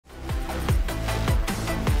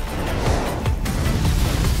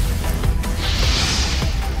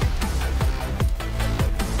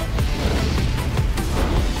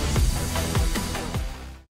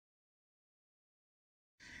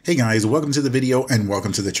Hey guys, welcome to the video and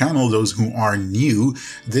welcome to the channel. Those who are new,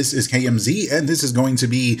 this is KMZ and this is going to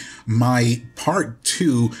be my part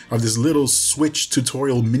 2 of this little Switch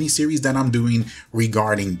tutorial mini-series that I'm doing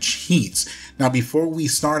regarding cheats. Now before we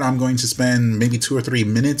start, I'm going to spend maybe 2 or 3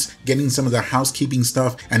 minutes getting some of the housekeeping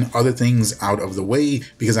stuff and other things out of the way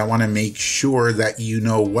because I want to make sure that you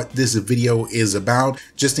know what this video is about,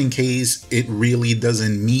 just in case it really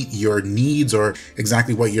doesn't meet your needs or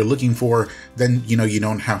exactly what you're looking for, then you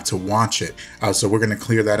don't have to watch it. So we're going to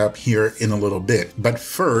clear that up here in a little bit. But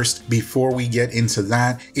first, before we get into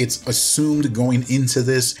that, it's assumed going into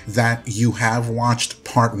this that you have watched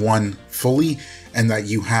part 1 fully and that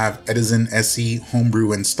you have Edizon SE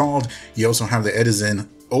Homebrew installed. You also have the Edizon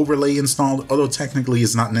overlay installed, although technically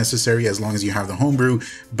it's not necessary as long as you have the homebrew,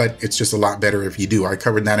 but it's just a lot better if you do. I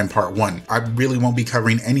covered that in part 1. I really won't be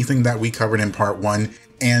covering anything that we covered in part 1.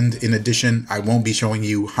 And in addition, I won't be showing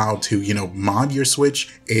you how to, mod your Switch.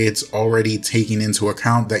 It's already taking into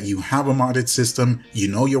account that you have a modded system, you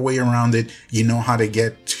know your way around it, you know how to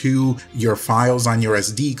get to your files on your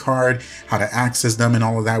SD card, how to access them and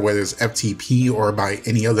all of that, whether it's FTP or by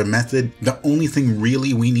any other method. The only thing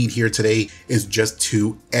really we need here today is just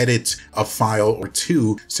to edit a file or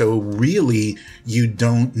two. So really, you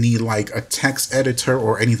don't need like a text editor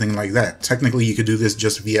or anything like that. Technically, you could do this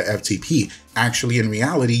just via FTP. Actually, in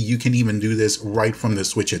reality, you can even do this right from the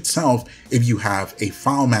Switch itself if you have a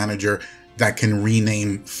file manager that can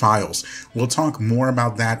rename files. We'll talk more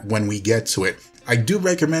about that when we get to it. I do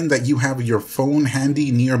recommend that you have your phone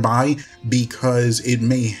handy nearby because it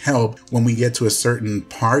may help when we get to a certain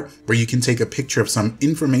part where you can take a picture of some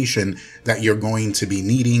information that you're going to be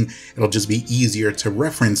needing. It'll just be easier to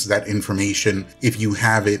reference that information if you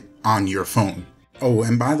have it on your phone. Oh,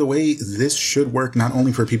 and by the way, this should work not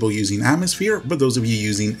only for people using Atmosphere, but those of you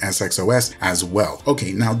using SXOS as well.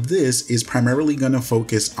 Okay, now this is primarily going to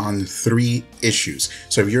focus on 3 issues.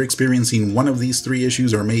 So if you're experiencing one of these 3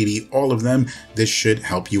 issues, or maybe all of them, this should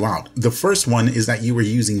help you out. The first one is that you were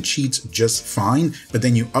using cheats just fine, but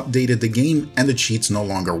then you updated the game and the cheats no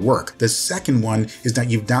longer work. The second one is that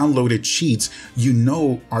you've downloaded cheats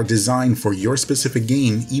are designed for your specific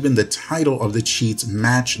game. Even the title of the cheats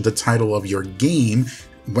match the title of your game.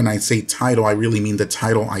 When I say title, I really mean the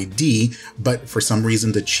title ID, but for some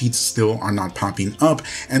reason the cheats still are not popping up.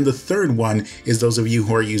 And the third one is those of you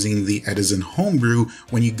who are using the Edizon Homebrew.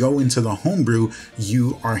 When you go into the Homebrew,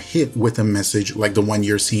 you are hit with a message like the one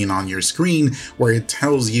you're seeing on your screen, where it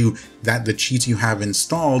tells you that the cheats you have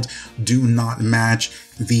installed do not match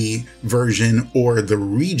the version or the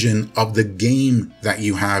region of the game that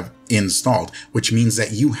you have installed, which means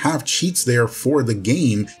that you have cheats there for the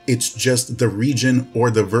game. It's just the region or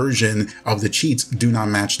the version of the cheats do not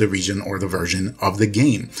match the region or the version of the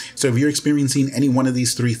game. So if you're experiencing any one of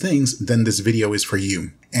these 3 things, then this video is for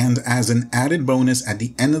you. And as an added bonus at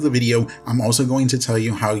the end of the video, I'm also going to tell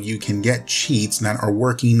you how you can get cheats that are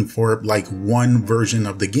working for like one version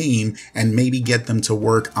of the game and maybe get them to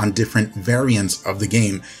work on different variants of the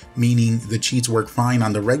game, meaning the cheats work fine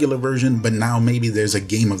on the regular version, but now maybe there's a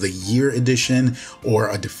Game of the Year edition or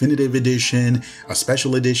a definitive edition, a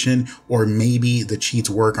special edition, or maybe the cheats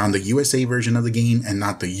work on the USA version of the game and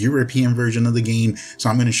not the European version of the game. So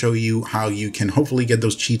I'm going to show you how you can hopefully get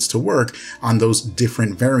those cheats to work on those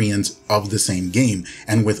different variants of the same game.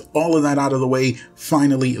 And with all of that out of the way,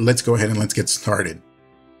 finally, let's go ahead and let's get started.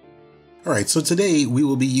 Alright, so today we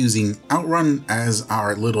will be using Outrun as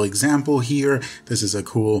our little example here. This is a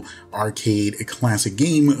cool arcade classic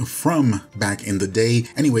game from back in the day.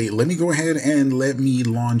 Anyway, let me go ahead and let me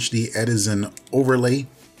launch the Edizon overlay.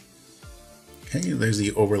 Okay, there's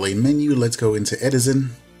the overlay menu. Let's go into Edizon.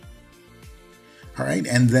 All right,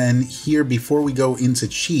 and then here, before we go into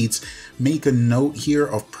cheats, make a note here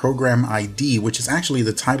of program ID, which is actually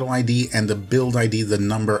the title ID, and the build ID, the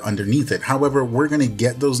number underneath it. However, we're going to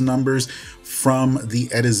get those numbers from the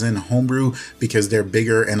Edizon Homebrew because they're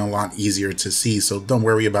bigger and a lot easier to see. So don't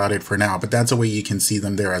worry about it for now, but that's a way you can see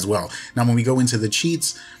them there as well. Now, when we go into the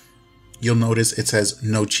cheats, you'll notice it says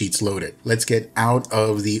no cheats loaded. Let's get out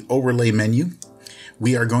of the overlay menu.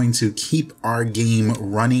 We are going to keep our game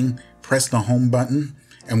running. Press the home button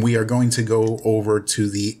and we are going to go over to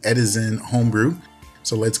the Edizon Homebrew.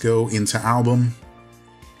 So let's go into album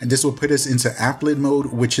and this will put us into applet mode,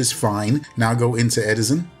 which is fine. Now go into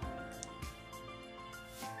Edizon.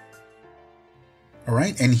 All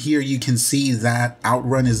right, and here you can see that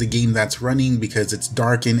Outrun is the game that's running because it's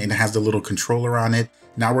darkened and it has the little controller on it.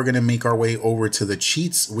 Now we're going to make our way over to the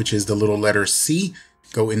cheats, which is the little letter C.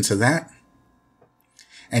 Go into that.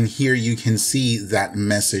 And here you can see that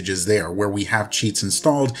message is there where we have cheats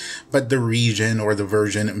installed, but the region or the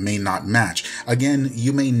version may not match. Again,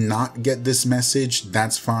 you may not get this message.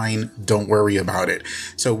 That's fine. Don't worry about it.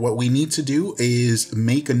 So what we need to do is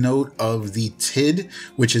make a note of the TID,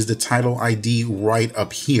 which is the title ID right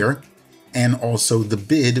up here, and also the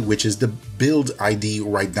bid, which is the build ID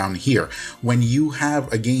right down here. When you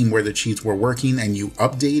have a game where the cheats were working and you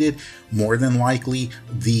update it, more than likely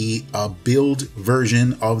the build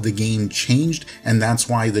version of the game changed, and that's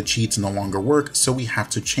why the cheats no longer work. So we have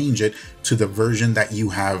to change it to the version that you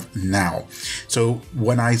have now. So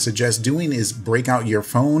what I suggest doing is break out your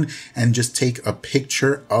phone and just take a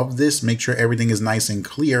picture of this, make sure everything is nice and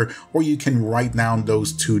clear, or you can write down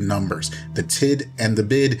those two numbers, the TID and the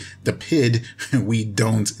bid. The PID we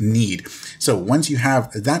don't need. So once you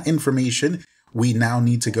have that information, we now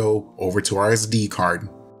need to go over to our SD card.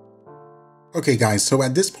 Okay guys, so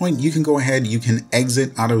at this point you can go ahead, you can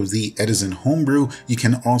exit out of the Edizon homebrew. You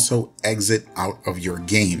can also exit out of your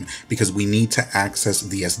game because we need to access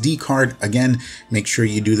the SD card. Again, make sure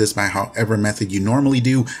you do this by however method you normally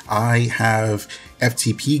do. I have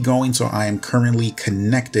FTP going, so I am currently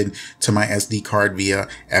connected to my SD card via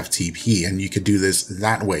FTP, and you could do this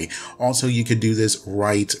that way. Also, you could do this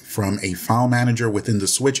right from a file manager within the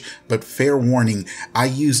switch, but fair warning, I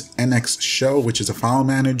use NX Shell, which is a file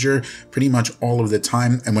manager pretty much all of the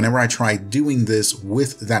time, and whenever I tried doing this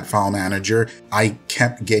with that file manager, I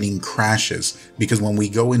kept getting crashes because when we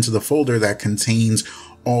go into the folder that contains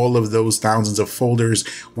all of those thousands of folders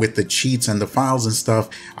with the cheats and the files and stuff,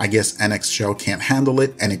 I guess NX Shell can't handle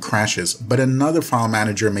it and it crashes. But another file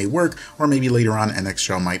manager may work, or maybe later on NX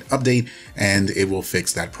Shell might update and it will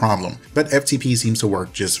fix that problem. But FTP seems to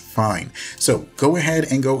work just fine. So go ahead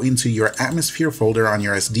and go into your Atmosphere folder on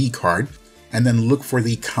your SD card and then look for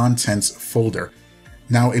the contents folder.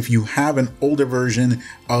 Now, if you have an older version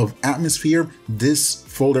of Atmosphere, this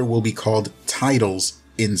folder will be called Titles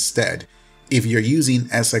instead. If you're using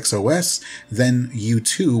SXOS, then you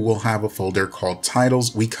too will have a folder called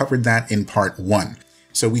Titles. We covered that in part 1.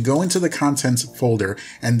 So we go into the contents folder,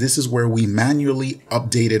 and this is where we manually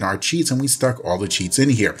updated our cheats and we stuck all the cheats in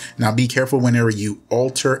here. Now be careful whenever you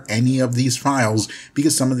alter any of these files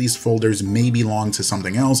because some of these folders may belong to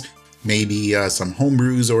something else, maybe some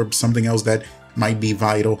homebrews or something else that might be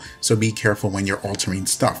vital. So be careful when you're altering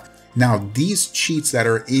stuff. Now these cheats that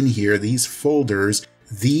are in here, these folders,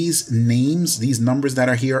 these names, these numbers that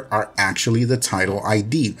are here are actually the title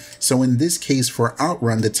ID. So in this case for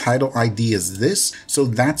Outrun, the title ID is this. So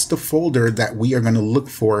that's the folder that we are going to look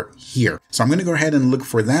for here. So I'm going to go ahead and look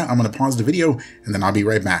for that. I'm going to pause the video and then I'll be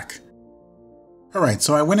right back. Alright,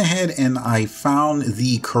 so I went ahead and I found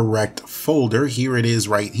the correct folder. Here it is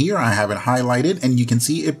right here. I have it highlighted and you can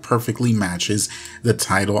see it perfectly matches the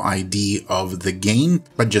title ID of the game.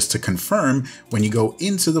 But just to confirm, when you go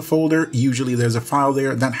into the folder, usually there's a file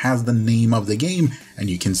there that has the name of the game, and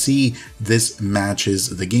you can see this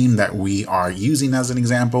matches the game that we are using as an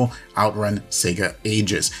example, Outrun Sega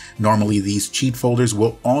Ages. Normally these cheat folders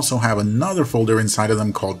will also have another folder inside of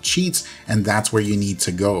them called Cheats, and that's where you need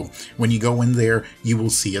to go. When you go in there, you will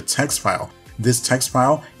see a text file. This text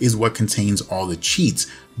file is what contains all the cheats,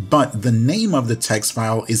 but the name of the text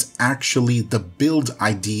file is actually the build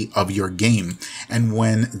ID of your game. And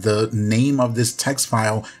when the name of this text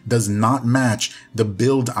file does not match the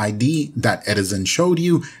build ID that Edizon showed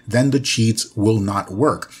you, then the cheats will not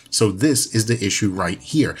work. So this is the issue right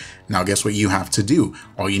here. Now guess what you have to do?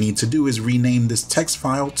 All you need to do is rename this text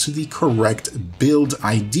file to the correct build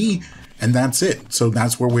ID, and that's it. So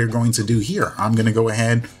that's what we're going to do here. I'm going to go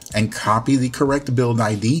ahead and copy the correct build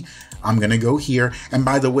ID. I'm going to go here. And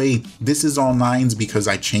by the way, this is all 9s because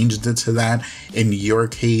I changed it to that. In your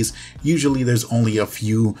case, usually there's only a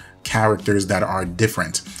few characters that are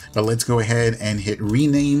different. But let's go ahead and hit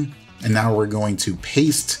rename. And now we're going to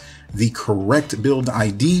paste the correct build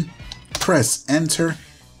ID, press enter,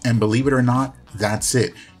 and believe it or not, that's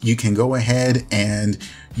it. You can go ahead and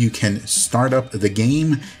you can start up the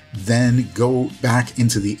game, then go back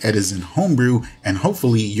into the Edizon homebrew, and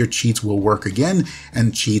hopefully your cheats will work again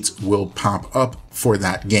and cheats will pop up for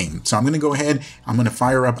that game. So I'm going to go ahead, I'm going to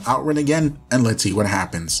fire up Outrun again, and let's see what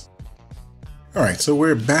happens. Alright, so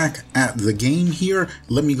we're back at the game here.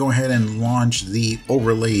 Let me go ahead and launch the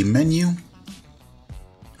overlay menu.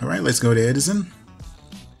 Alright, let's go to Edizon,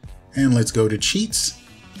 and let's go to Cheats.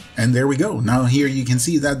 And there we go. Now here you can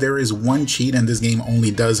see that there is one cheat, and this game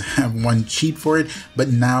only does have one cheat for it, but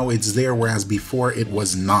now it's there, whereas before it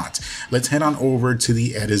was not. Let's head on over to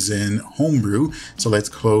the Edizon homebrew. So let's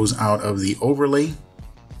close out of the overlay.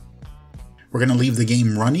 We're going to leave the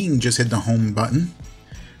game running, just hit the home button.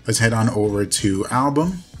 Let's head on over to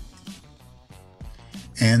album.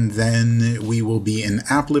 And then we will be in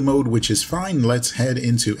applet mode, which is fine. Let's head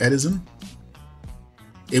into edizon.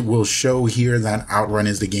 It will show here that Outrun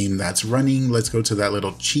is the game that's running. Let's go to that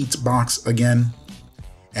little cheats box again.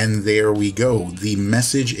 And there we go. The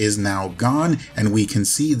message is now gone and we can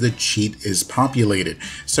see the cheat is populated.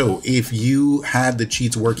 So if you had the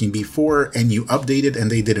cheats working before and you updated and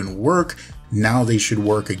they didn't work, now they should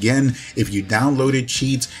work again. If you downloaded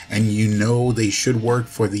cheats and you know they should work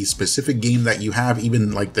for the specific game that you have,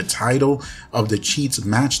 even like the title of the cheats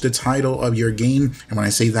match the title of your game. And when I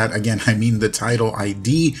say that, again, I mean the title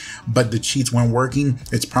ID, but the cheats weren't working.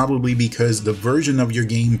 It's probably because the version of your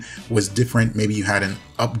game was different. Maybe you had an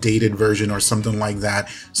updated version or something like that.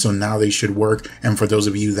 So now they should work. And for those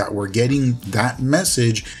of you that were getting that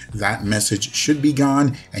message should be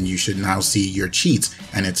gone and you should now see your cheats.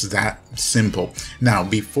 And it's that simple. Now,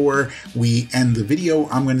 before we end the video,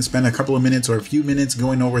 I'm going to spend a couple of minutes or a few minutes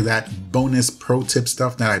going over that bonus pro tip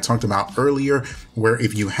stuff that I talked about earlier, where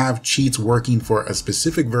if you have cheats working for a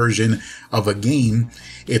specific version of a game,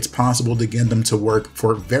 it's possible to get them to work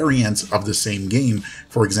for variants of the same game.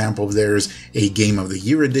 For example, if there's a Game of the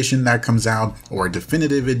Year edition that comes out, or a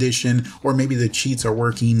definitive edition, or maybe the cheats are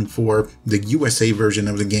working for the USA version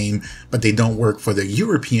of the game, but they don't work for the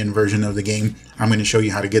European version of the game, I'm going to show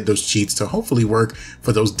you how to get those cheats to hopefully work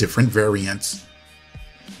for those different variants.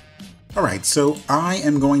 Alright, so I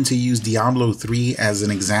am going to use Diablo 3 as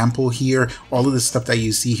an example here. All of the stuff that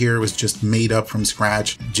you see here was just made up from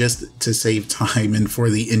scratch just to save time and for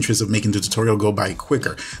the interest of making the tutorial go by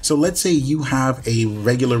quicker. So let's say you have a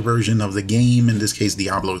regular version of the game, in this case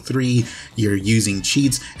Diablo 3, you're using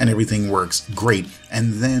cheats and everything works great.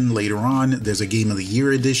 And then later on there's a Game of the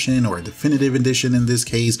Year edition or a definitive edition in this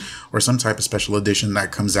case, or some type of special edition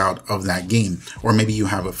that comes out of that game. Or maybe you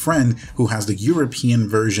have a friend who has the European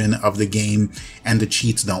version of the game and the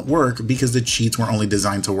cheats don't work because the cheats were only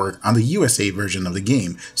designed to work on the USA version of the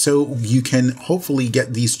game. So you can hopefully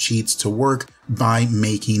get these cheats to work by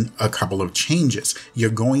making a couple of changes. You're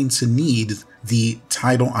going to need the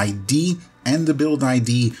title ID and the build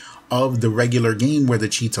ID of the regular game where the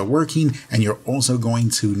cheats are working, and you're also going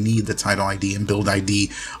to need the title ID and build ID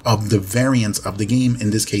of the variants of the game, in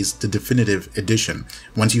this case the definitive edition.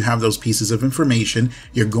 Once you have those pieces of information,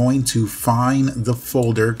 you're going to find the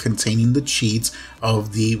folder containing the cheats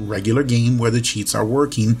of the regular game where the cheats are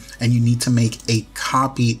working, and you need to make a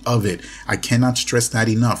copy of it. I cannot stress that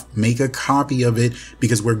enough. Make a copy of it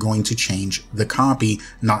because we're going to change the copy,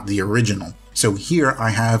 not the original. So here I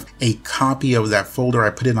have a copy of that folder. I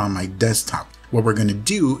put it on my desktop. What we're going to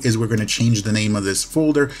do is we're going to change the name of this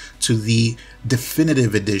folder to the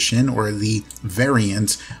definitive edition or the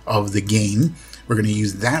variant of the game. We're going to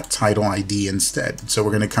use that title ID instead. So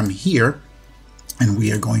we're going to come here and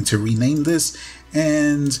we are going to rename this,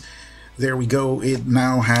 and there we go. It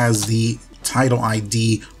now has the title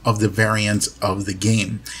ID of the variant of the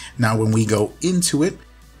game. Now when we go into it,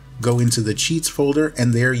 go into the cheats folder,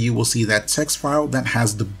 and there you will see that text file that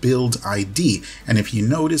has the build ID. And if you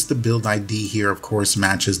notice, the build ID here of course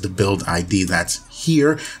matches the build ID that's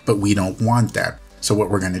here, but we don't want that. So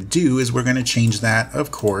what we're going to do is we're going to change that,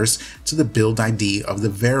 of course, to the build ID of the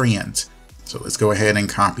variant. So let's go ahead and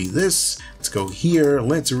copy this. Let's go here,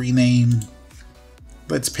 let's rename,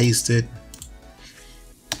 let's paste it,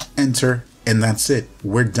 enter, and that's it.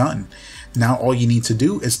 We're done. Now all you need to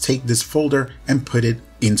do is take this folder and put it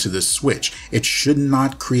into the switch. It should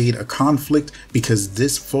not create a conflict because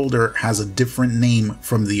this folder has a different name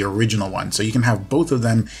from the original one. So you can have both of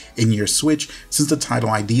them in your switch since the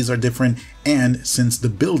title IDs are different and since the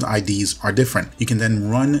build IDs are different. You can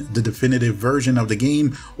then run the definitive version of the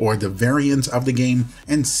game or the variant of the game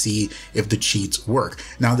and see if the cheats work.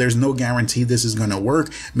 Now there's no guarantee this is going to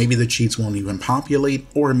work. Maybe the cheats won't even populate,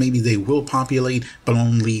 or maybe they will populate but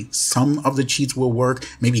only some of the cheats will work.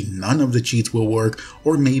 Maybe none of the cheats will work,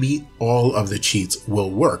 or maybe all of the cheats will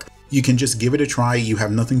work. You can just give it a try. You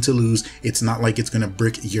have nothing to lose. It's not like it's going to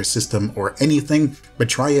brick your system or anything, but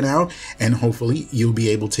try it out and hopefully you'll be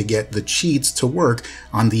able to get the cheats to work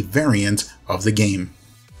on the variant of the game.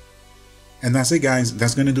 And that's it, guys.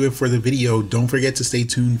 That's going to do it for the video. Don't forget to stay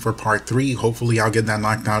tuned for part 3. Hopefully I'll get that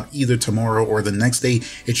knocked out either tomorrow or the next day.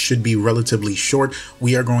 It should be relatively short.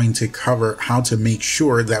 We are going to cover how to make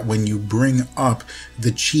sure that when you bring up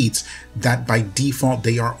the cheats, that by default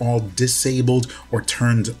they are all disabled or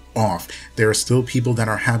turned off. There are still people that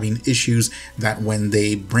are having issues that when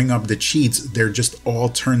they bring up the cheats, they're just all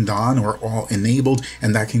turned on or all enabled,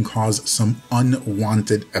 and that can cause some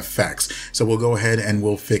unwanted effects. So we'll go ahead and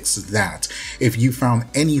we'll fix that. If you found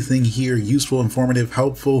anything here useful, informative,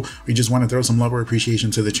 helpful, or you just want to throw some love or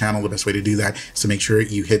appreciation to the channel, the best way to do that is to make sure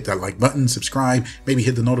you hit that like button, subscribe, maybe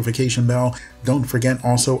hit the notification bell. Don't forget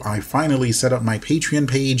also, I finally set up my Patreon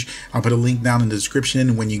page. I'll put a link down in the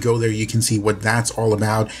description. When you go there, you can see what that's all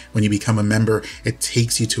about. When you become a member, it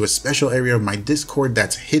takes you to a special area of my Discord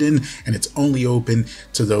that's hidden, and it's only open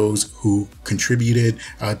to those who contributed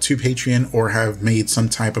to Patreon or have made some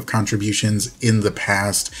type of contributions in the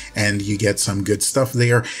past, and you get some good stuff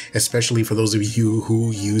there, especially for those of you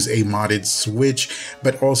who use a modded Switch,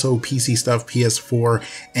 but also PC stuff, PS4,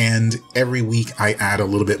 and every week I add a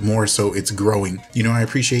little bit more, so it's growing. You know, I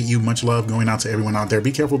appreciate you. Much love going out to everyone out there.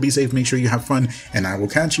 Be careful, be safe, make sure you have fun, and I will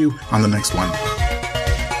catch you on the next one.